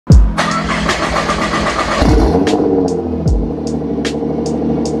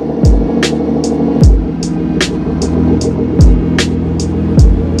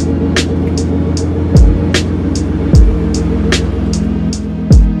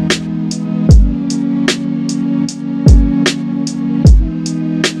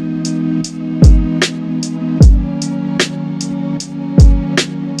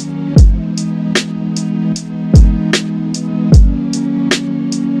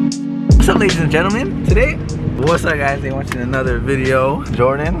What's up, ladies and gentlemen? Today, what's up, guys? They're watching another video.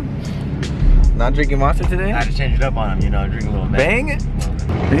 Jordan, not drinking Monster today. I had to change it up on him, you know, drink a little Bang!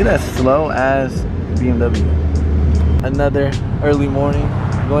 Look at that slow ass BMW. Another early morning.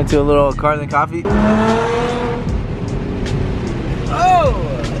 Going to a little Cars and Coffee. Oh!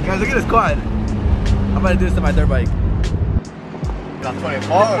 Guys, look at this quad. I'm about to do this to my dirt bike. Got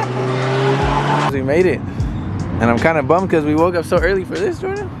 24. We made it. And I'm kind of bummed because we woke up so early for this,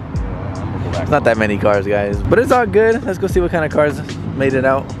 Jordan. It's not that many cars, guys. But it's all good. Let's go see what kind of cars made it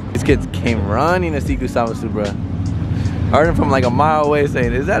out. These kids came running to see Gustavo's Supra. I heard him from like a mile away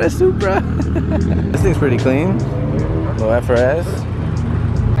saying, is that a Supra? This thing's pretty clean. Little FRS.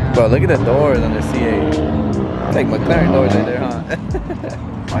 Bro, look at the doors on the C8. It's like McLaren doors right there, huh?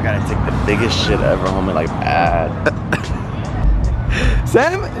 I gotta take the biggest shit ever home and like bad.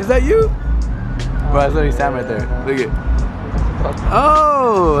 Sam, is that you? Bro, that's literally Sam right there. Look at.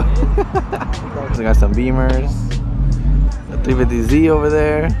 Oh! We got some Beamers. A 350Z over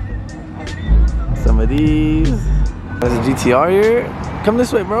there. Some of these. There's a GTR here. Come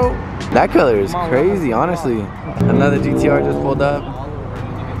this way, bro. That color is crazy, honestly. Another GTR just pulled up.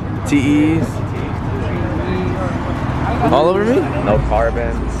 TEs. All over me? No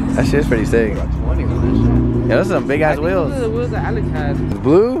carbons. That shit's pretty sick. Yeah, those are some big ass wheels. Those are the wheels that Alex has.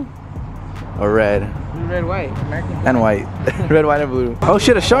 Blue or red? Red, white. American. And white. Red, white, and blue. Oh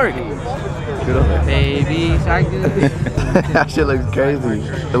shit, a shark. Baby shark. That shit looks crazy.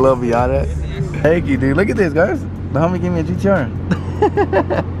 The little Miata. Thank you, dude. Look at this, guys. The homie gave me a GTR.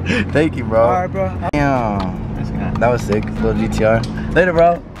 Thank you, bro. Alright, bro. Damn. That was sick. Little GTR. Later,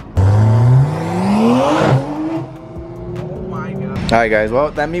 bro. Oh my god. Alright, guys.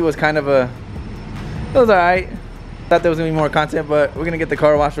 Well, that meet was kind of a... It was alright. Thought there was gonna be more content, but we're gonna get the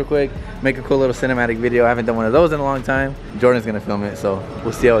car washed real quick, make a cool little cinematic video. I haven't done one of those in a long time. Jordan's gonna film it, so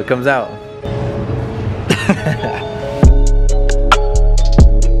we'll see how it comes out.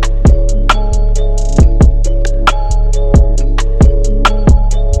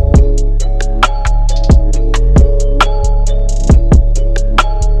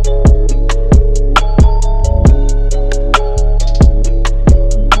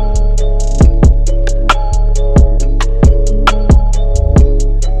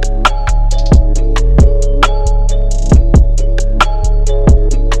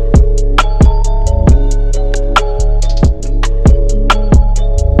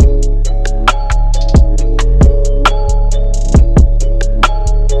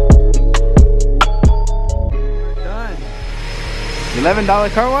 $11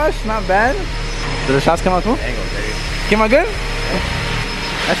 car wash, not bad. Did the shots come out cool? Came out good?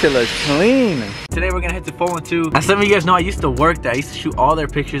 That shit looks clean. Today we're gonna head to 412. As some of you guys know, I used to work there. I used to shoot all their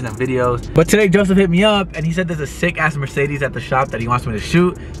pictures and videos. But today Joseph hit me up and he said there's a sick ass Mercedes at the shop that he wants me to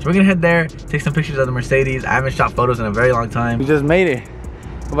shoot. So we're gonna head there, take some pictures of the Mercedes. I haven't shot photos in a very long time. We just made it.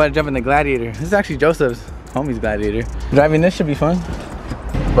 We're about to jump in the Gladiator. This is actually Joseph's homie's Gladiator. Driving this should be fun.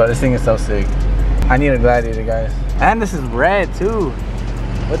 But this thing is so sick. I need a Gladiator, guys. And this is red too,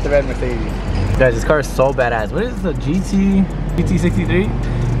 with the red Mercedes. Guys, this car is so badass. What is the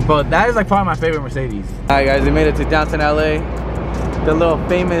GT63? Bro, that is like probably my favorite Mercedes. All right, guys, we made it to downtown LA. The little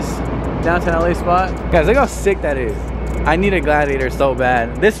famous downtown LA spot. Guys, look how sick that is. I need a Gladiator so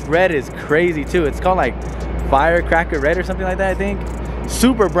bad. This red is crazy too. It's called like Firecracker Red or something like that, I think.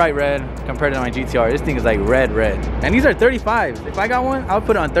 Super bright red compared to my GTR. This thing is like red. And these are 35s. If I got one, I would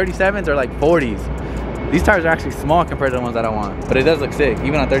put it on 37s or like 40s. These tires are actually small compared to the ones that I want. But it does look sick,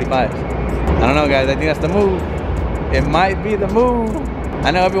 even on 35s. I don't know, guys. I think that's the move. It might be the move.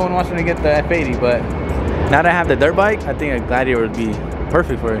 I know everyone wants me to get the F80, but now that I have the dirt bike, I think a Gladiator would be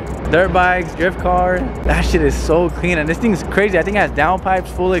perfect for it. Dirt bikes, drift cars. That shit is so clean. And this thing is crazy. I think it has downpipes,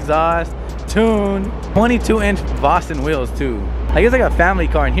 full exhaust, tuned, 22-inch Boston wheels too. Like it's like a family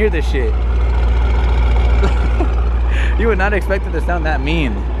car, and hear this shit. You would not expect it to sound that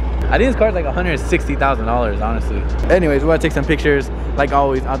mean. I think this car's like $160,000, honestly. Anyways, we're gonna take some pictures. Like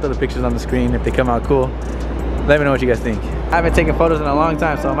always, I'll throw the pictures on the screen if they come out cool. Let me know what you guys think. I haven't taken photos in a long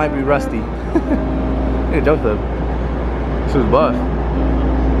time, so I might be rusty. Look at Joseph. This was buff.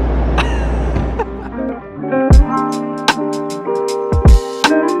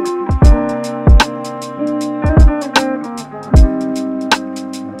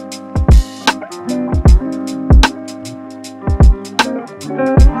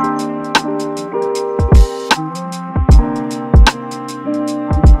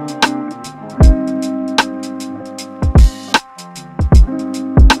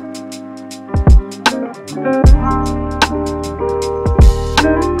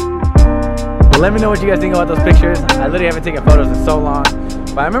 'Let me know what you guys think about those pictures. I literally haven't taken photos in so long.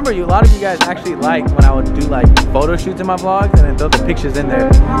 But I remember a lot of you guys actually liked when I would do like photo shoots in my vlogs and then throw the pictures in there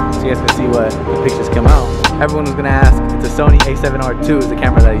so you guys can see what the pictures come out. Everyone was gonna ask, it's a Sony A7R II is the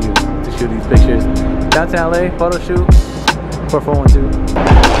camera that I use to shoot these pictures. Downtown LA, photo shoot, 4412.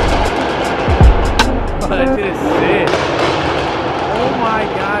 Oh, that shit is sick. Oh my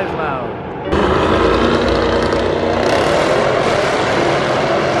god, it's loud.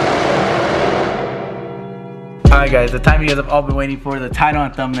 Alright guys, the time you guys have all been waiting for, the title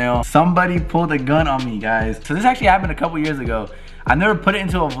and thumbnail. Somebody pulled a gun on me, guys. So this actually happened a couple years ago. I never put it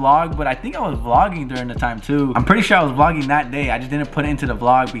into a vlog, but I think I was vlogging during the time too. I'm pretty sure I was vlogging that day. I just didn't put it into the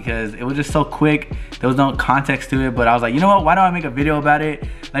vlog because it was just so quick. There was no context to it, but I was like, you know what? Why don't I make a video about it?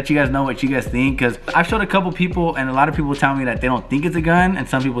 Let you guys know what you guys think. Because I've showed a couple people and a lot of people tell me that they don't think it's a gun. And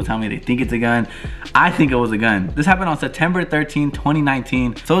some people tell me they think it's a gun. I think it was a gun. This happened on September 13,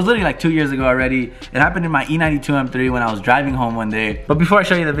 2019. So it was literally like 2 years ago already. It happened in my E92 M3 when I was driving home one day. But before I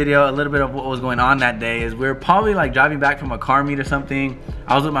show you the video, a little bit of what was going on that day is we were probably like driving back from a car meet or something.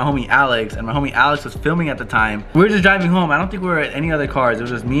 I was with my homie Alex, and my homie Alex was filming at the time. We were just driving home. I don't think we were at any other cars. It was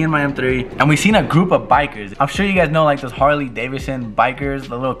just me and my M3, and we seen a group of bikers. I'm sure you guys know like those Harley Davidson bikers,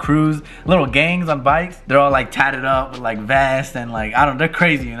 the little crews, little gangs on bikes. They're all like tatted up with like vests and like, I don't know, they're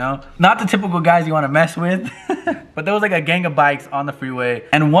crazy, you know? Not the typical guys you want to mess with, but there was like a gang of bikes on the freeway,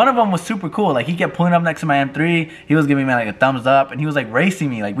 and one of them was super cool. Like he kept pulling up next to my M3. He was giving me like a thumbs up, and he was like racing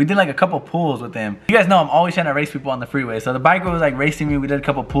me. Like we did like a couple pulls with him. You guys know I'm always trying to race people on the freeway. So the biker was like racing me. We did a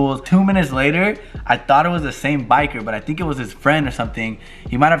couple pulls. 2 minutes later, I thought it was the same biker, but I think it was his friend or something.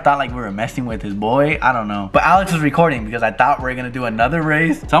 He might have thought like we were messing with his boy. I don't know. But Alex was recording because I thought we were gonna do another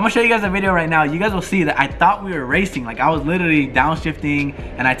race. So I'm gonna show you guys a video right now. You guys will see that I thought we were racing. Like I was literally downshifting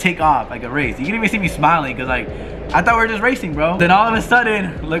and I take off like a race. You can even see me smiling because like I thought we were just racing, bro. Then all of a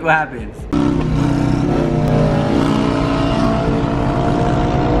sudden, look what happens.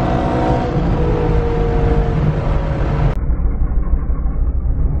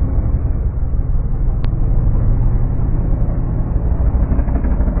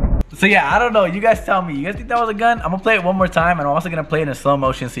 So yeah, I don't know. You guys tell me. You guys think that was a gun? I'm gonna play it one more time, and I'm also gonna play it in slow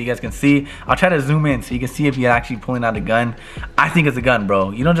motion so you guys can see. I'll try to zoom in so you can see if you're actually pulling out a gun. I think it's a gun, bro.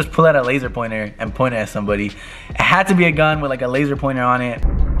 You don't just pull out a laser pointer and point it at somebody. It had to be a gun with like a laser pointer on it.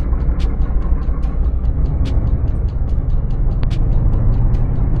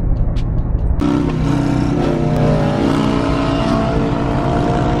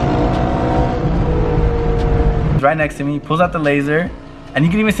 He's right next to me. Pulls out the laser. And you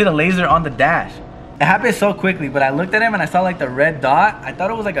can even see the laser on the dash. It happened so quickly, but I looked at him and I saw like the red dot. I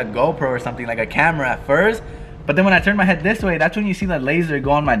thought it was like a GoPro or something, like a camera at first. But then when I turned my head this way, that's when you see the laser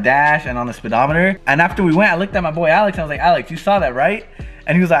go on my dash and on the speedometer. And after we went, I looked at my boy Alex and I was like, Alex, you saw that, right?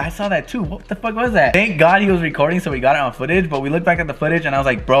 And he was like, I saw that too. What the fuck was that? Thank God he was recording, so we got it on footage. But we looked back at the footage and I was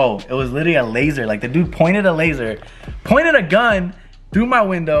like, bro, it was literally a laser. Like the dude pointed a laser, pointed a gun through my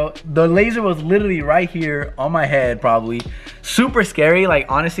window. The laser was literally right here on my head, probably. Super scary. Like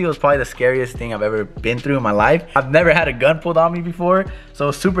honestly, it was probably the scariest thing I've ever been through in my life. I've never had a gun pulled on me before, so it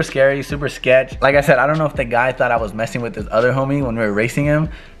was super scary, super sketch. Like I said, I don't know if the guy thought I was messing with this other homie when we were racing him,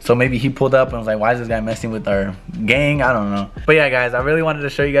 so maybe he pulled up and was like, why is this guy messing with our gang? I don't know. But yeah guys, I really wanted to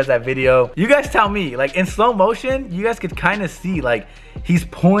show you guys that video. You guys tell me, like in slow motion, you guys could kind of see like he's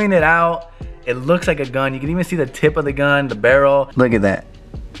pulling it out. It looks like a gun. You can even see the tip of the gun, the barrel. Look at that.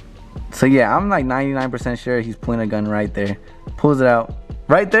 So yeah, I'm like 99% sure he's pulling a gun right there. Pulls it out.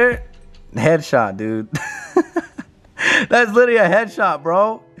 Right there, headshot, dude. That's literally a headshot,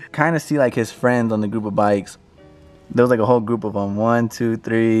 bro. Kind of see like his friends on the group of bikes. There was like a whole group of them. 1, 2,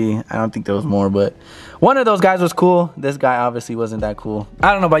 3. I don't think there was more, but one of those guys was cool. This guy obviously wasn't that cool.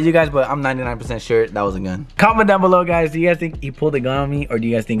 I don't know about you guys, but I'm 99% sure that was a gun. Comment down below, guys. Do you guys think he pulled a gun on me, or do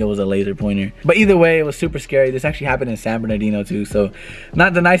you guys think it was a laser pointer? But either way, it was super scary. This actually happened in San Bernardino too, so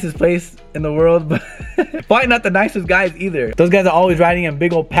not the nicest place in the world, but probably not the nicest guys either. Those guys are always riding in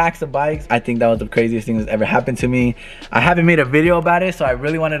big old packs of bikes. I think that was the craziest thing that's ever happened to me. I haven't made a video about it, so I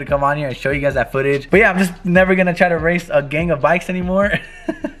really wanted to come on here and show you guys that footage. But yeah, I'm just never gonna try to race a gang of bikes anymore.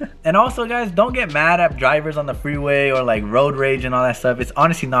 And also guys, don't get mad at drivers on the freeway or like road rage and all that stuff. It's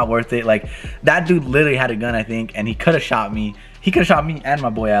honestly not worth it. Like that dude literally had a gun, I think, and he could have shot me. He could have shot me and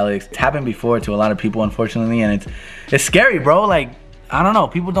my boy Alex. It's happened before to a lot of people, unfortunately, and it's scary, bro. Like I don't know,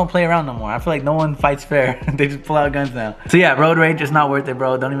 people don't play around no more. I feel like no one fights fair. They just pull out guns now. So yeah, road rage is not worth it,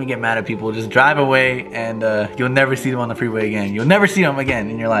 bro. Don't even get mad at people. Just drive away and you'll never see them on the freeway again. You'll never see them again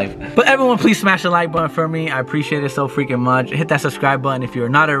in your life. But everyone, please smash the like button for me. I appreciate it so freaking much. Hit that subscribe button if you're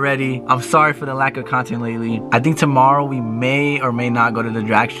not already. I'm sorry for the lack of content lately. I think tomorrow we may or may not go to the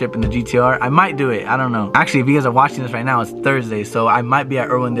drag strip in the GTR. I might do it, I don't know. Actually, if you guys are watching this right now, it's Thursday, so I might be at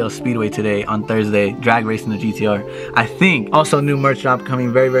Irwindale Speedway today on Thursday, drag racing the GTR. I think. Also, new merch drop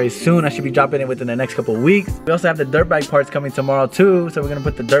coming very, very soon. I should be dropping it within the next couple of weeks. We also have the dirt bike parts coming tomorrow too, so we're gonna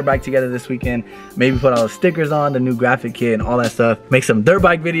put the dirt bike together this weekend. Maybe put all the stickers on, the new graphic kit and all that stuff. Make some dirt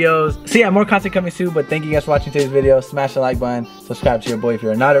bike videos. So yeah, more content coming soon, but thank you guys for watching today's video. Smash the like button, subscribe to your boy if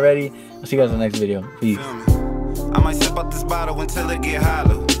you're not already. I'll see you guys in the next video. Peace. I might sip out this bottle until it get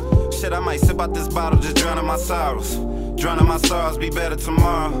hollow. Shit, I might sip out this bottle, just drowning my sorrows. Drowning my sorrows, be better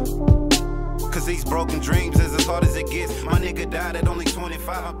tomorrow. Cause these broken dreams is as hard as it gets. My nigga died at only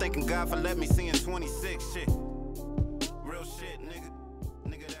 25. I'm thanking God for letting me see in 26.